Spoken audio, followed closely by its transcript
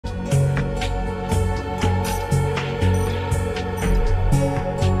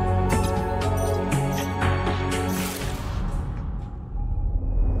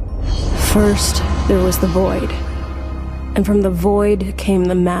First, there was the void. And from the void came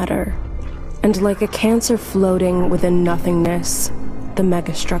the matter. And like a cancer floating within nothingness, the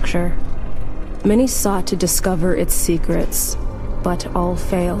megastructure. Many sought to discover its secrets, but all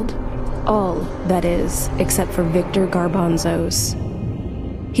failed. All, that is, except for Victor Garbanzos.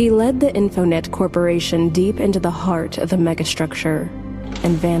 He led the Infonet Corporation deep into the heart of the megastructure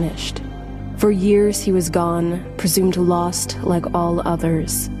and vanished. For years he was gone, presumed lost like all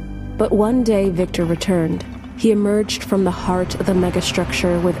others. But one day Victor returned. He emerged from the heart of the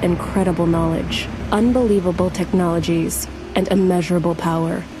megastructure with incredible knowledge, unbelievable technologies, and immeasurable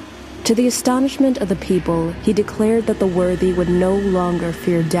power. To the astonishment of the people, he declared that the worthy would no longer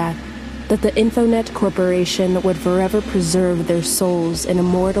fear death, that the Infonet Corporation would forever preserve their souls in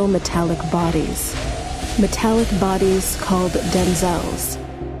immortal metallic bodies. Metallic bodies called Denzels.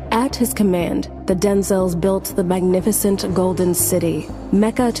 At his command, the Denzels built the magnificent Golden City,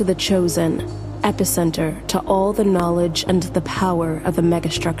 Mecca to the Chosen, epicenter to all the knowledge and the power of the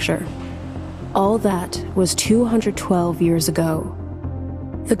megastructure. All that was 212 years ago.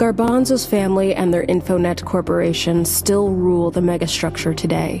 The Garbanzos family and their Infonet Corporation still rule the megastructure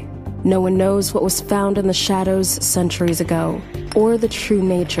today. No one knows what was found in the shadows centuries ago, or the true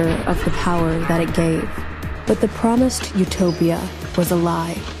nature of the power that it gave. But the promised utopia was a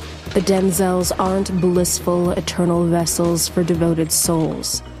lie. The Denzels aren't blissful, eternal vessels for devoted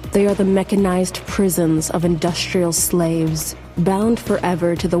souls. They are the mechanized prisons of industrial slaves, bound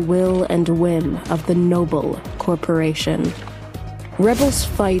forever to the will and whim of the noble corporation. Rebels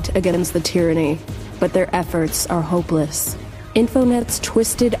fight against the tyranny, but their efforts are hopeless. Infonet's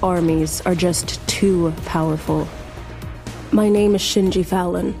twisted armies are just too powerful. My name is Shinji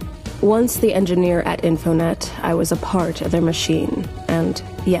Fallon. Once the engineer at Infonet, I was a part of their machine, and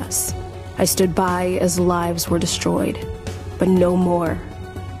yes, I stood by as lives were destroyed. But no more.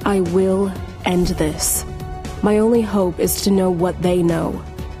 I will end this. My only hope is to know what they know.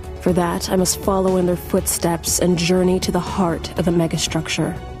 For that, I must follow in their footsteps and journey to the heart of the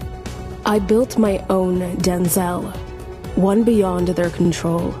megastructure. I built my own Denzel, one beyond their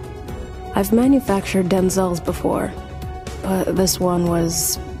control. I've manufactured Denzels before, but this one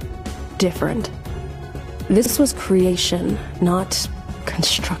was different. This was creation, not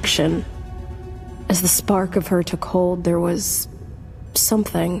construction. As the spark of her took hold, there was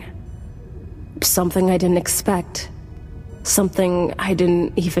something I didn't expect. Something I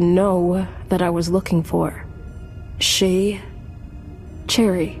didn't even know that I was looking for. She,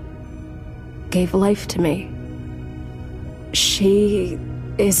 Cherry, gave life to me. She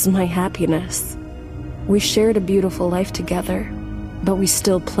is my happiness. We shared a beautiful life together, but we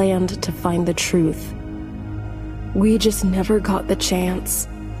still planned to find the truth. We just never got the chance.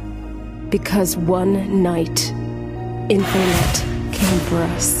 Because one night, Infonet came for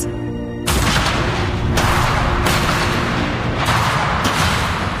us.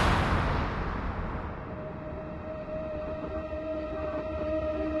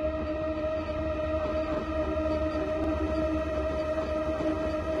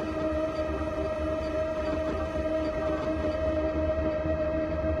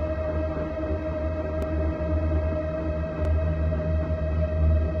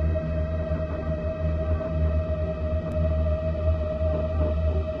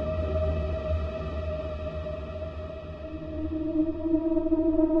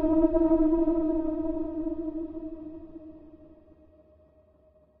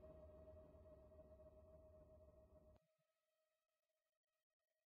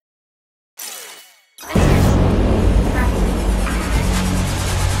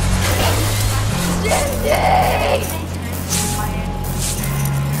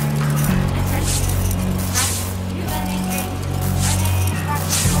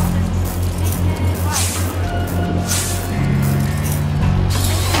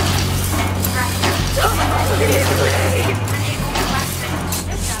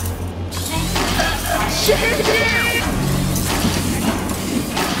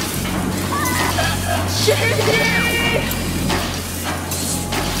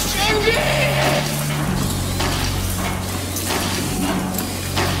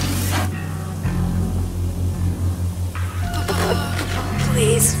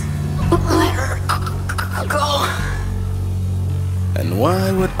 Please, let her go. And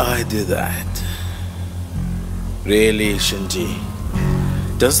why would I do that? Really, Shinji?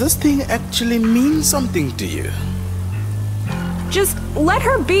 Does this thing actually mean something to you? Just let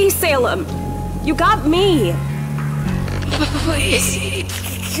her be, Salem. You got me. Please,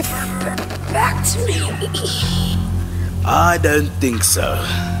 give her back to me. I don't think so.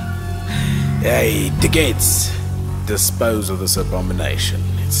 Hey, the gates. Dispose of this abomination.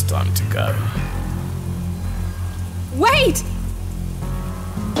 It's time to go. Wait!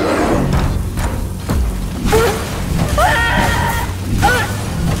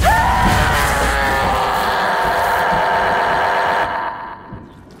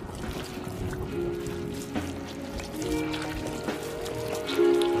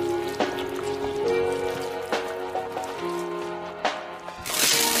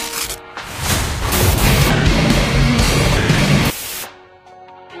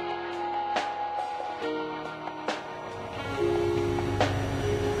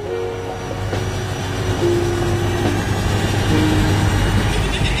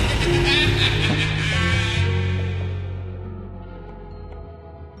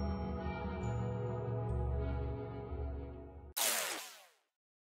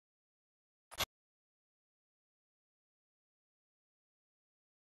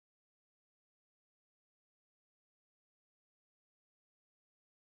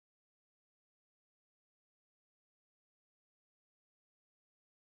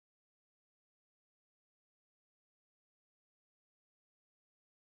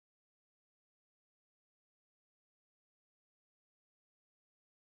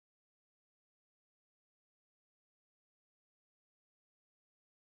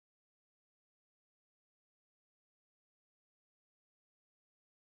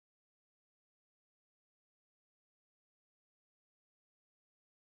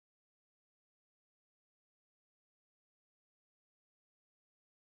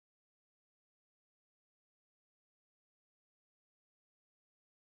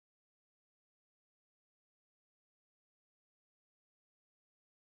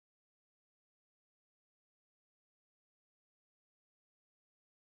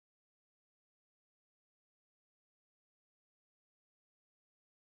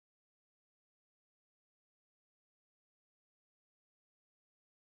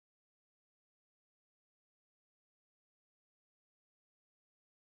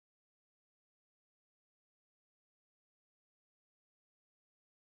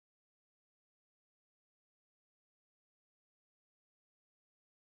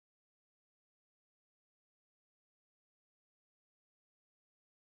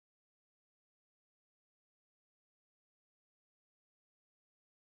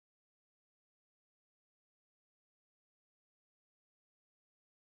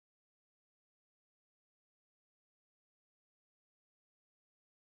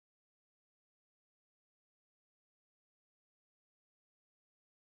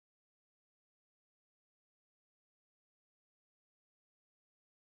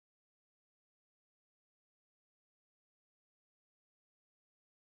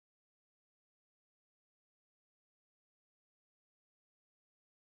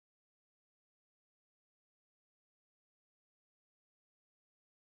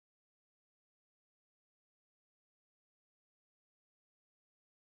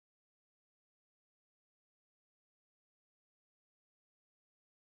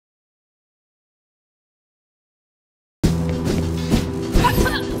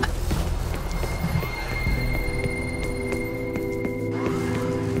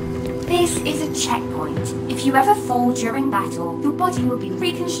 This is a checkpoint. If you ever fall during battle, your body will be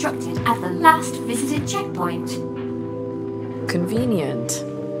reconstructed at the last visited checkpoint. Convenient.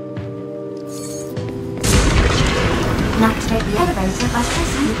 Activate the elevator by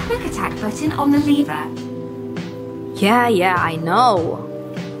pressing the quick attack button on the lever. Yeah, I know.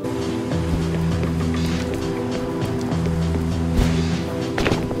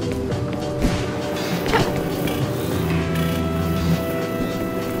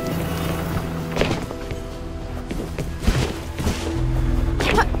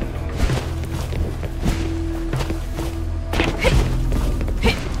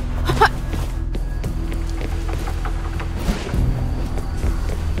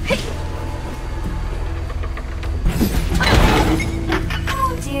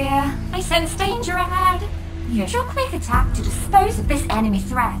 Sense danger ahead. Use your quick attack to dispose of this enemy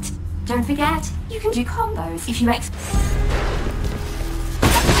threat. Don't forget, you can do combos if you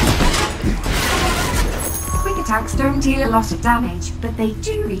Quick attacks don't deal a lot of damage, but they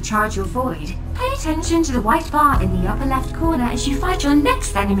do recharge your void. Pay attention to the white bar in the upper left corner as you fight your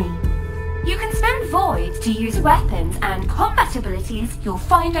next enemy. You can spend voids to use weapons and combat abilities you'll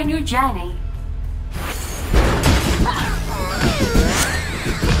find on your journey.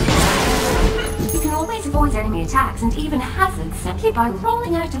 Always avoid enemy attacks and even hazards simply by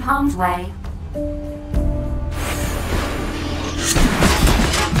rolling out of harm's way.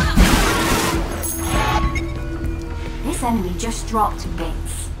 This enemy just dropped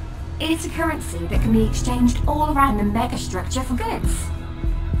bits. It's a currency that can be exchanged all around the megastructure for goods.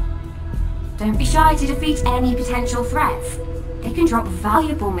 Don't be shy to defeat any potential threats. They can drop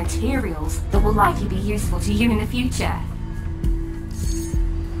valuable materials that will likely be useful to you in the future.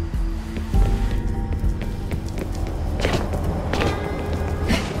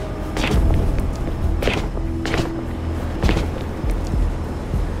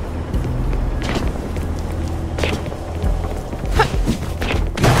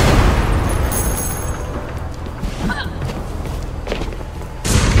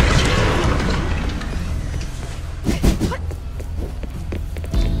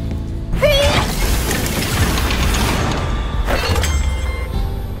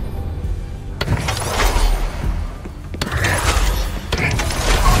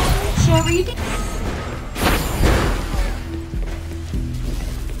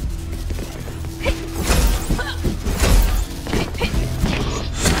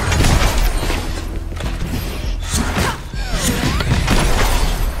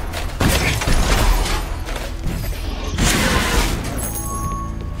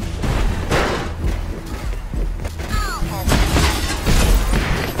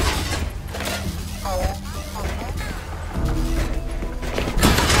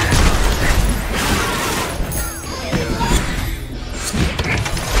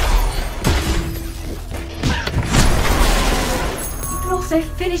 Also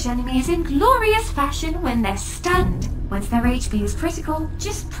finish enemies in glorious fashion when they're stunned. Once their HP is critical,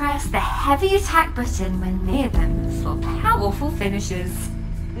 just press the heavy attack button when near them for powerful finishes.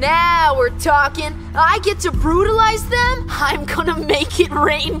 Now we're talking. I get to brutalize them? I'm gonna make it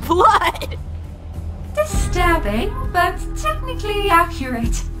rain blood. Disturbing, but technically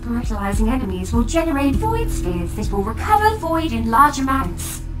accurate. Brutalizing enemies will generate void spheres that will recover void in large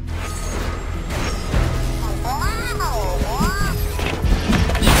amounts.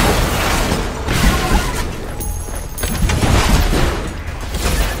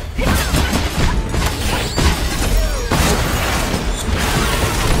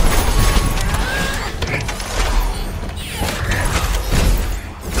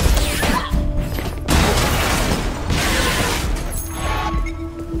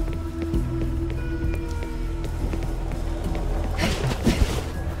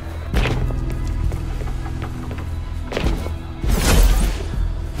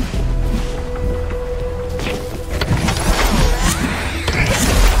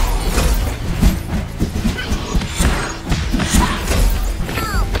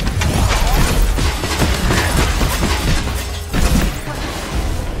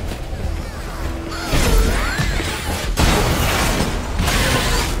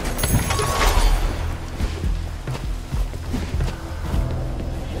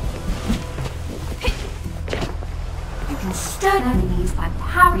 Stun enemies by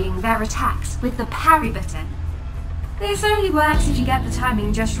parrying their attacks with the parry button. This only works if you get the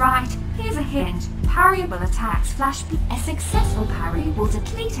timing just right. Here's a hint. Parryable attacks flash. A successful parry will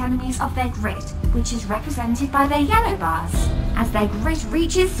deplete enemies of their grit, which is represented by their yellow bars. As their grit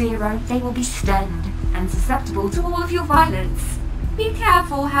reaches 0, they will be stunned and susceptible to all of your violence. Be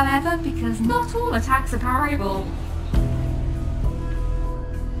careful, however, because not all attacks are parryable.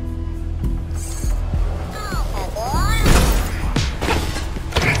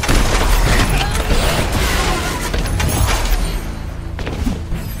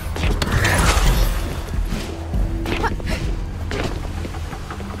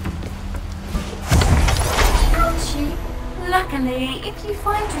 Luckily, if you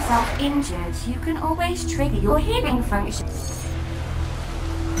find yourself injured, you can always trigger your healing function.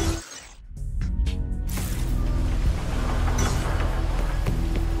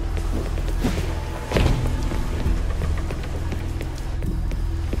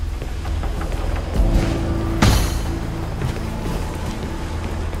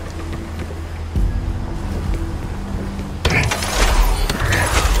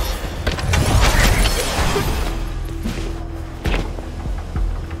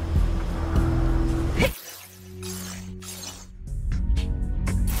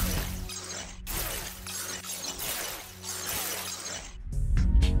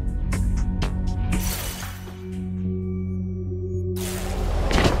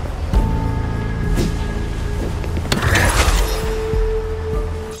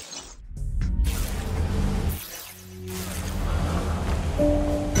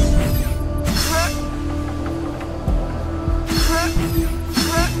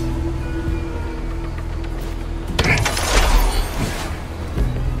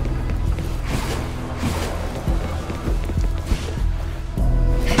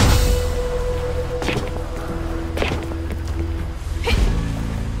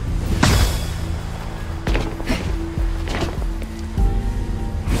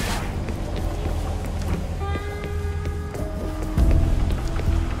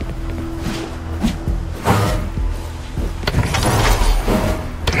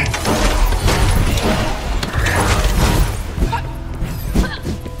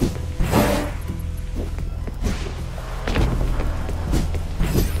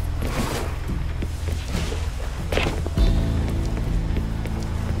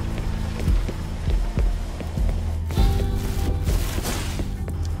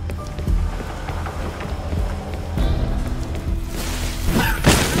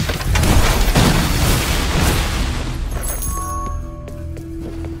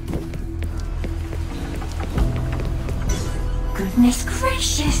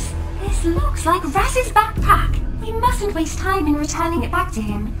 looks like Raz's backpack. We mustn't waste time in returning it back to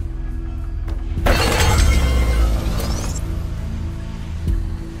him.